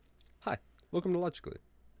Welcome to Logically,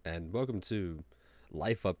 and welcome to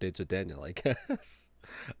life updates with Daniel, I guess.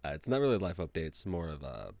 It's not really life updates, more of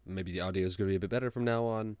maybe the audio is going to be a bit better from now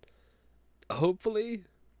on. Hopefully.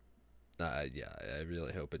 Yeah, I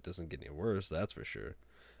really hope it doesn't get any worse, that's for sure.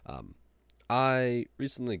 Um, I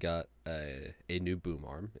recently got a new boom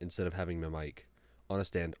arm. Instead of having my mic on a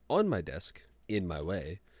stand on my desk, in my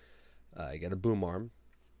way, I got a boom arm.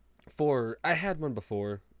 I had one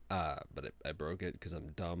before, but I broke it because I'm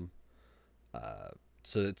dumb. Uh,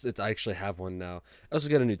 so I actually have one now. I also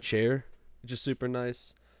got a new chair, which is super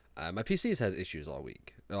nice. My PC's had issues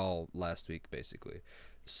all last week basically,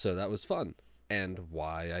 so that was fun. And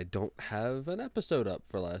why I don't have an episode up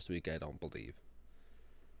for last week, I don't believe.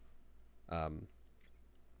 Um,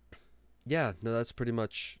 yeah, no, that's pretty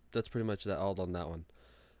much that all on that one.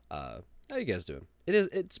 How you guys doing?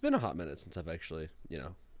 It's been a hot minute since I've actually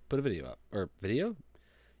put a video up or video.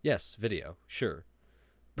 Yes, video. Sure,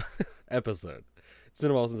 episode. It's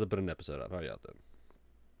been a while since I put an episode up. How y'all doing?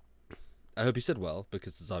 I hope you said well,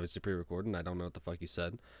 because it's obviously pre-recorded and I don't know what the fuck you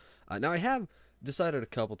said. Now I have decided a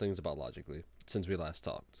couple things about Logically since we last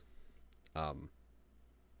talked. Um,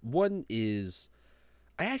 One is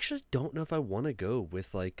I actually don't know if I want to go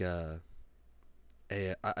with like I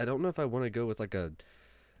don't know if I want to go with like a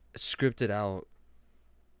scripted out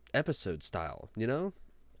episode style.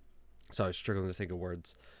 So I was struggling to think of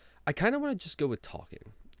words. I kind of want to just go with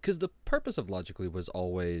talking, because the purpose of Logically was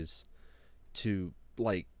always to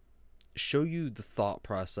like show you the thought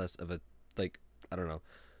process of a, like, I don't know,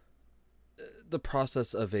 the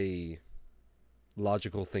process of a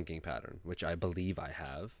logical thinking pattern, which I believe I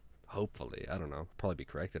have. Hopefully, I don't know. Probably be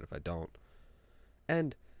corrected if I don't.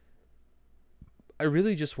 And I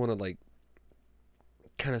really just want to like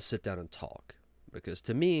kind of sit down and talk, because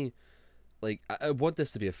to me, like, I want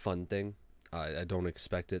this to be a fun thing. I don't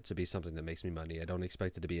expect it to be something that makes me money. I don't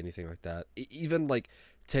expect it to be anything like that. Even like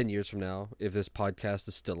 10 years from now, if this podcast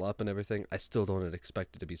is still up and everything, I still don't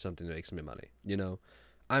expect it to be something that makes me money.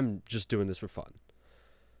 I'm just doing this for fun,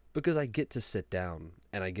 because I get to sit down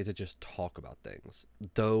and I get to just talk about things.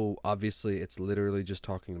 Though obviously it's literally just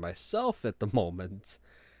talking to myself at the moment,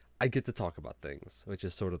 I get to talk about things, which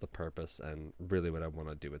is sort of the purpose and really what I want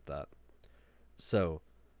to do with that. So,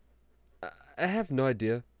 I have no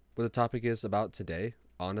idea what the topic is about today,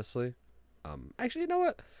 honestly. Actually, you know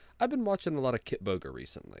what? I've been watching a lot of Kitboga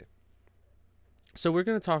recently. So we're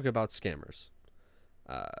going to talk about scammers,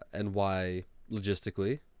 and why,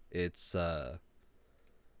 logistically, it's not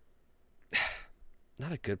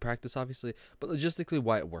a good practice, obviously, but logistically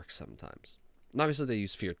why it works sometimes. And obviously, they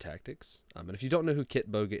use fear tactics. And if you don't know who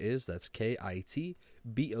Kitboga is, that's Kitboga,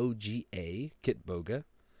 Kitboga.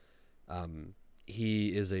 He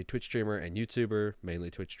is a Twitch streamer and YouTuber, mainly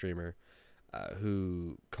Twitch streamer,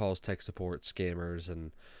 who calls tech support scammers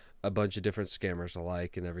and a bunch of different scammers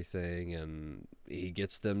alike and everything, and he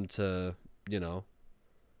gets them to,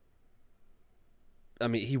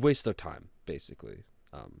 he wastes their time, basically.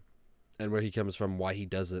 And where he comes from, why he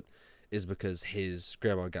does it, is because his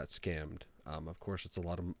grandma got scammed. Of course, it's a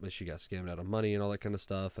lot of, she got scammed out of money and all that kind of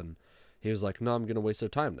stuff, and he was like, no, I'm going to waste their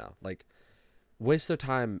time now. Like, waste their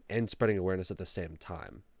time and spreading awareness at the same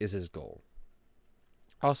time is his goal.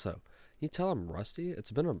 Also, you tell I'm rusty? It's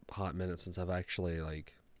been a hot minute since I've actually,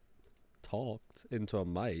 like, talked into a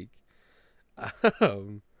mic.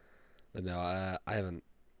 um, but no, I haven't.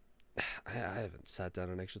 I haven't sat down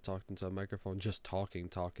and actually talked into a microphone, just talking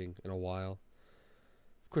in a while.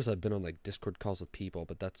 Of course, I've been on like Discord calls with people,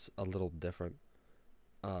 but that's a little different.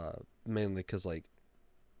 Mainly because, like,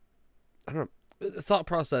 I don't know. The thought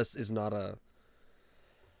process is not a.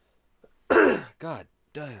 God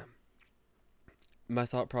damn. My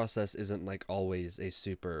thought process isn't like always a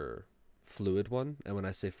super fluid one, and when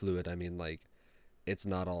I say fluid, I mean like it's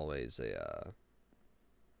not always a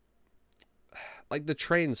like the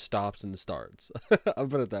train stops and starts. I'll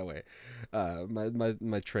put it that way.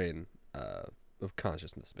 My train of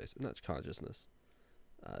consciousness, basically, not consciousness.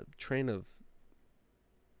 Train of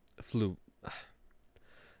flu.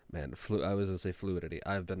 I was gonna say fluidity.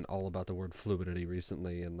 I've been all about the word fluidity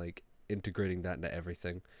recently, and like integrating that into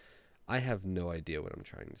everything. I have no idea what I'm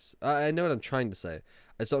trying to say. I know what I'm trying to say.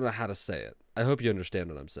 I just don't know how to say it. I hope you understand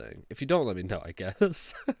what I'm saying. If you don't, let me know, I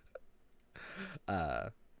guess. uh,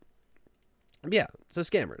 yeah, so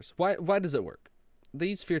scammers. Why does it work? They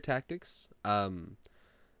use fear tactics.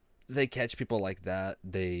 They catch people like that.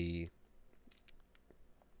 Like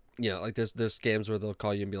there's scams where they'll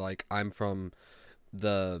call you and be like, I'm from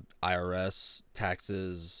the IRS,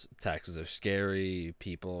 taxes are scary,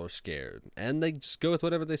 people are scared, and they just go with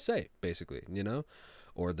whatever they say, basically.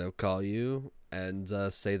 Or they'll call you and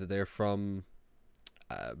say that they're from,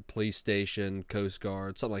 police station, Coast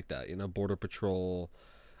Guard, something like that. Border Patrol,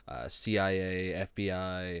 CIA,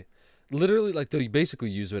 FBI. Literally, like they basically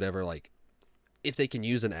use whatever. Like if they can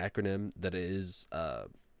use an acronym that is,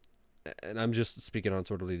 and I'm just speaking on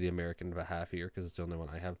sort of the American behalf here because it's the only one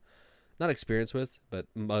I have not experience with, but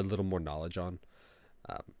a little more knowledge on.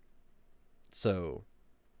 Um, so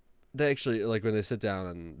they actually, like, when they sit down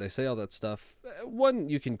and they say all that stuff, one,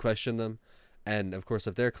 you can question them, and of course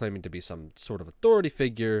if they're claiming to be some sort of authority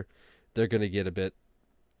figure, they're going to get a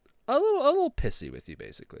little pissy with you,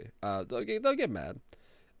 basically. They'll get mad,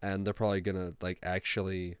 and they're probably going to, like,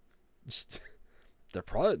 actually just they'll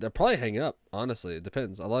probably hang up. Honestly, it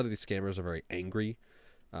depends. A lot of these scammers are very angry.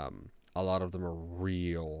 A lot of them are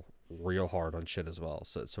real hard on shit as well,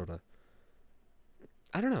 so it's sort of,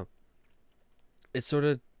 I don't know, it sort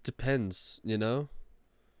of depends,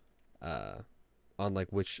 on like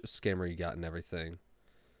which scammer you got and everything.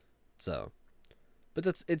 So, but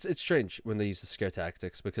it's strange when they use the scare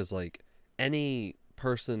tactics, because like any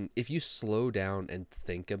person, if you slow down and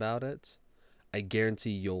think about it, I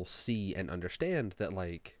guarantee you'll see and understand that,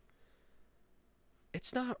 like,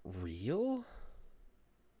 it's not real.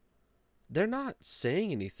 They're not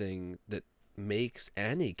saying anything that makes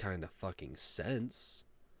any kind of fucking sense.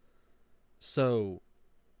 So,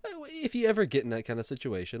 if you ever get in that kind of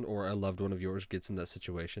situation, or a loved one of yours gets in that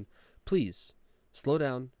situation, please slow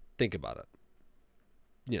down, think about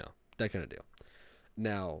it. That kind of deal.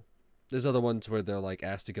 Now, there's other ones where they're like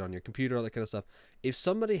asked to get on your computer, all that kind of stuff. If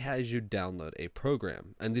somebody has you download a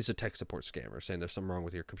program, and these are tech support scammers saying there's something wrong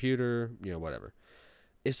with your computer, whatever.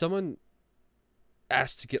 If someone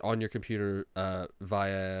asked to get on your computer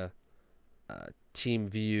via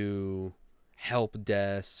TeamView, help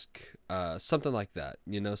desk, something like that,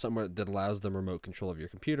 somewhere that allows them remote control of your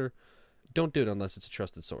computer, don't do it unless it's a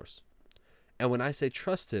trusted source. And when I say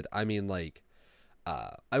trusted, I mean, like,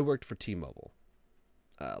 I worked for T-Mobile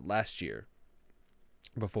last year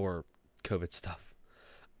before COVID stuff.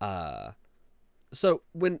 So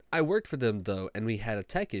when I worked for them, though, and we had a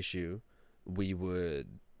tech issue, we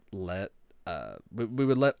would let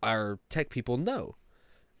our tech people know,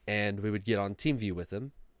 and we would get on TeamView with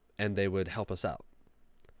them, and they would help us out.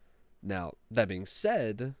 Now, that being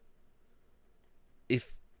said,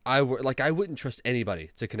 if I were, like, I wouldn't trust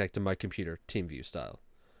anybody to connect to my computer TeamView style.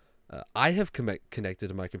 I have connected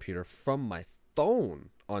to my computer from my phone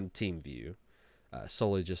on TeamView,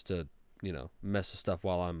 solely just to, mess with stuff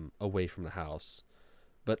while I'm away from the house.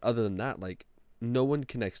 But other than that, like, no one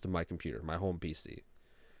connects to my computer, my home PC.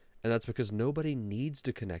 And that's because nobody needs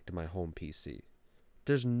to connect to my home PC.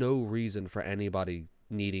 There's no reason for anybody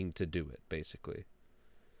needing to do it, basically.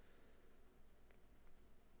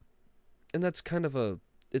 And that's kind of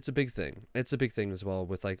it's a big thing. It's a big thing as well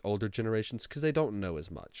with, like, older generations, because they don't know as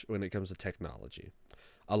much when it comes to technology.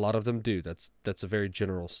 A lot of them do. That's a very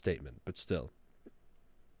general statement, but still,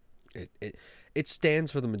 it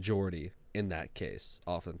stands for the majority in that case,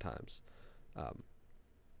 oftentimes. I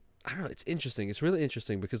don't know. It's interesting. It's really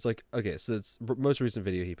interesting because, like, okay, so it's most recent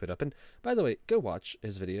video he put up, and by the way, go watch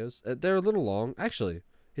his videos. They're a little long. Actually,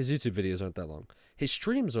 his YouTube videos aren't that long. His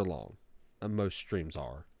streams are long. Most streams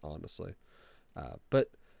are, honestly.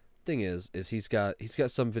 But thing is he's got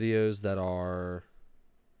some videos that are,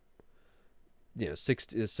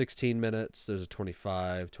 16 minutes. There's a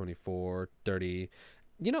 25, 24, 30.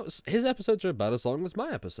 His episodes are about as long as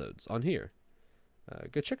my episodes on here.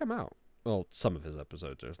 Go check them out. Well, some of his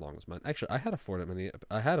episodes are as long as mine. Actually, I had a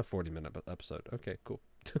 40-minute episode. Okay, cool.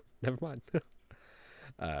 Never mind.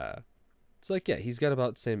 So, like, yeah, he's got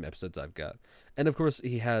about the same episodes I've got. And of course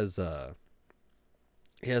he has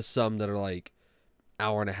some that are like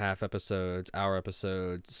hour and a half episodes, hour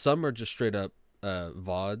episodes. Some are just straight up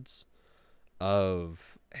VODs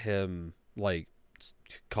of him, like,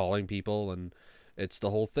 calling people, and it's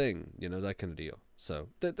the whole thing, that kind of deal. So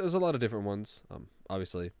there's a lot of different ones.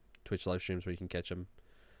 Obviously Twitch live streams where you can catch him.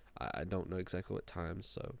 I don't know exactly what times,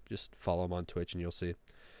 so just follow him on Twitch and you'll see.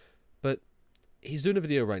 But he's doing a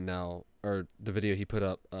video right now, or the video he put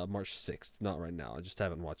up March 6th. Not right now. I just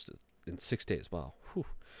haven't watched it in 6 days. Wow. Whew.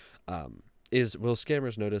 Is Will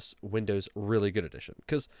Scammers Notice Windows Really Good Edition?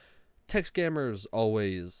 Because tech scammers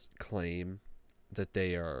always claim that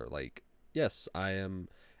they are like, yes, I am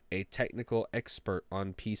a technical expert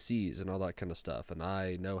on PCs and all that kind of stuff, and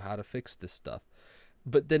I know how to fix this stuff.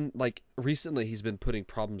 But then, like, recently he's been putting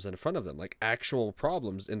problems in front of them, like actual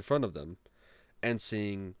problems in front of them, and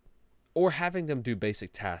seeing, or having them do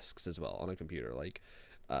basic tasks as well on a computer, like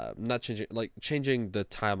not changing the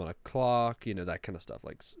time on a clock, that kind of stuff.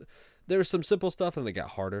 Like, there was some simple stuff and it got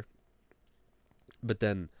harder. But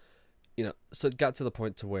then So it got to the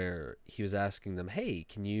point to where he was asking them, hey,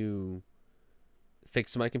 can you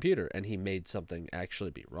fix my computer? And he made something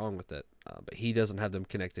actually be wrong with it. But he doesn't have them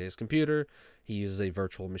connect to his computer. He uses a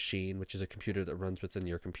virtual machine, which is a computer that runs within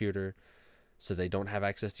your computer. So they don't have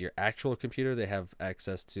access to your actual computer. They have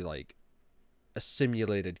access to like a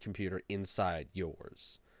simulated computer inside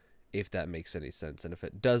yours, if that makes any sense. And if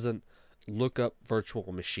it doesn't, look up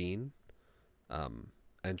virtual machine,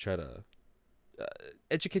 and try to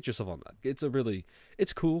educate yourself on that.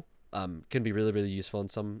 It's cool. Can be really, really useful in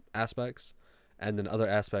some aspects. And then other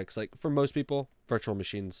aspects, like for most people, virtual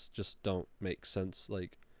machines just don't make sense.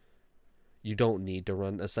 Like, you don't need to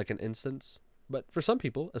run a second instance. But for some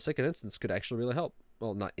people, a second instance could actually really help.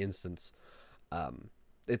 Well, not instance.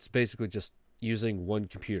 It's basically just using one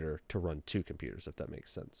computer to run two computers, if that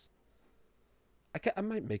makes sense. I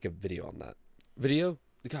might make a video on that. Video?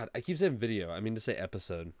 God, I keep saying video. I mean to say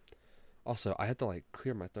episode. Also, I had to like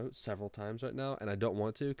clear my throat several times right now, and I don't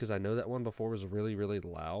want to because I know that one before was really, really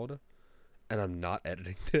loud, and I'm not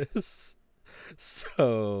editing this.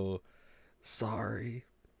 So, sorry.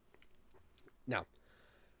 Now,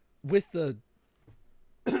 with the...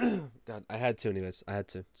 God, I had to anyways. I had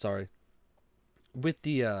to. Sorry. With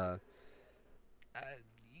the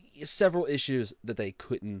several issues that they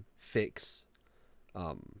couldn't fix,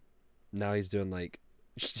 now he's doing like...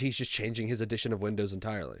 He's just changing his edition of Windows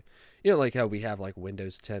entirely. Like how we have like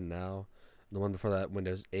Windows 10 now. The one before that,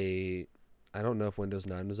 Windows 8. I don't know if Windows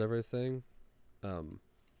 9 was ever a thing.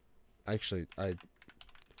 Actually,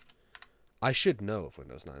 I should know if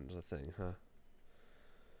Windows 9 was a thing, huh?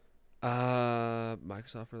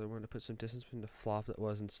 Microsoft really wanted to put some distance between the flop that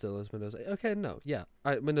was and still is Windows 8. Okay, no, yeah.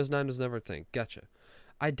 Windows 9 was never a thing. Gotcha.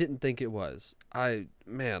 I didn't think it was.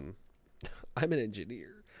 Man, I'm an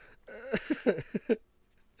engineer.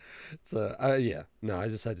 So, yeah. No, I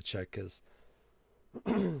just had to check because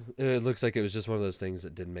it looks like it was just one of those things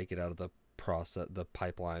that didn't make it out of the process, the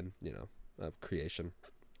pipeline, of creation.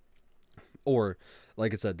 Or,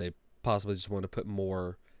 like I said, they possibly just want to put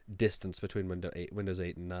more distance between Windows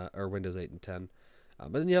 8 and or Windows 8 and 10.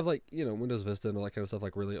 But then you have like, Windows Vista and all that kind of stuff,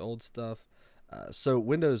 like really old stuff. So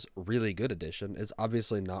Windows Really Good Edition is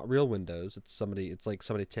obviously not real Windows. It's like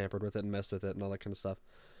somebody tampered with it and messed with it and all that kind of stuff.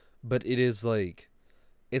 But it is like,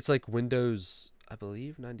 it's like Windows, I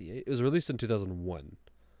believe, 98. It was released in 2001.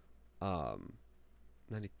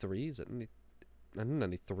 93? Is it? I know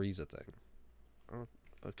 93 is a thing. Oh,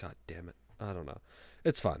 God damn it. I don't know.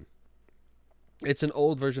 It's fine. It's an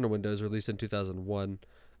old version of Windows released in 2001.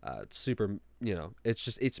 It's super,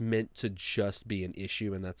 it's meant to just be an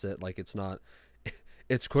issue and that's it. Like, it's not,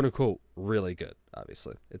 it's quote unquote really good,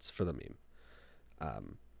 obviously. It's for the meme.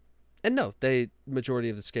 And no, majority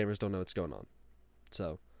of the scammers don't know what's going on.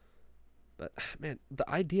 So, but man, the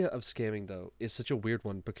idea of scamming though is such a weird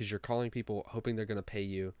one because you're calling people hoping they're going to pay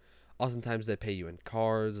you. Oftentimes they pay you in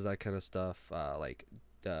cards, that kind of stuff, like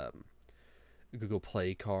Google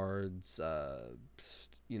Play cards,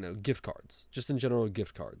 gift cards, just in general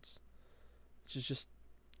gift cards, which is just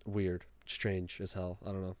weird, strange as hell.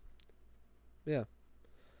 I don't know. Yeah.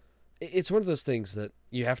 It's one of those things that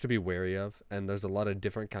you have to be wary of, and there's a lot of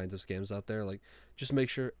different kinds of scams out there. Like, just make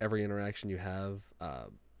sure every interaction you have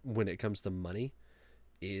when it comes to money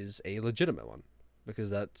is a legitimate one,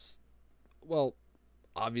 because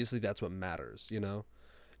obviously that's what matters, You need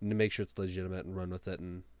to make sure it's legitimate and run with it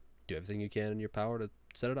and do everything you can in your power to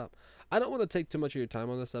set it up. I don't want to take too much of your time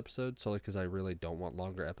on this episode, solely because I really don't want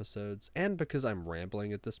longer episodes, and because I'm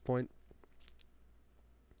rambling at this point.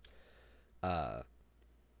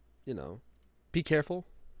 Be careful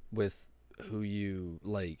with who you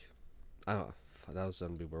like. I don't know. That was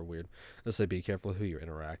going to be more weird. I'll say be careful with who you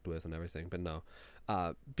interact with and everything, but no.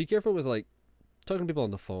 Be careful with like talking to people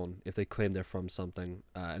on the phone if they claim they're from something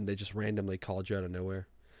and they just randomly called you out of nowhere.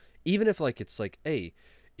 Even if like it's like, hey,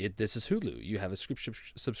 this is Hulu. You have a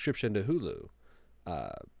subscription to Hulu.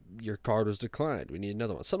 Your card was declined. We need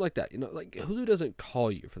another one. Something like that. Like Hulu doesn't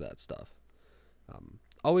call you for that stuff.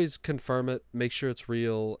 Always confirm it. Make sure it's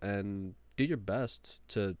real and do your best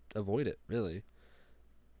to avoid it, really.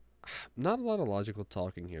 Not a lot of logical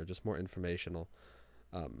talking here, just more informational.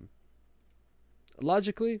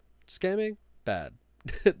 Logically, scamming, bad.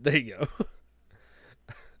 There you go.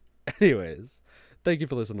 Anyways, thank you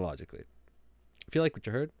for listening logically. If you like what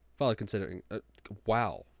you heard, follow considering...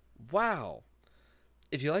 Wow.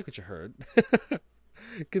 If you like what you heard,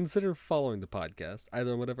 consider following the podcast,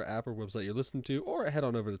 either on whatever app or website you listen to, or head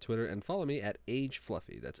on over to Twitter and follow me at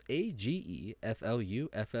AgeFluffy. That's AGEFLUFFY.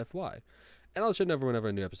 And I'll let you know whenever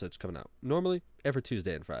a new episode's coming out. Normally, every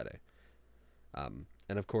Tuesday and Friday. And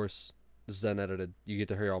of course, Zen Edited, you get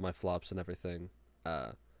to hear all my flops and everything.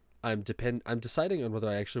 I'm deciding on whether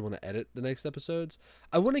I actually want to edit the next episodes.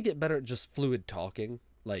 I want to get better at just fluid talking,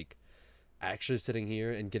 like actually sitting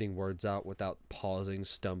here and getting words out without pausing,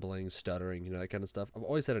 stumbling, stuttering, that kind of stuff. I've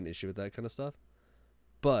always had an issue with that kind of stuff.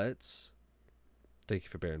 But thank you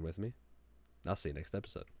for bearing with me. I'll see you next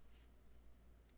episode.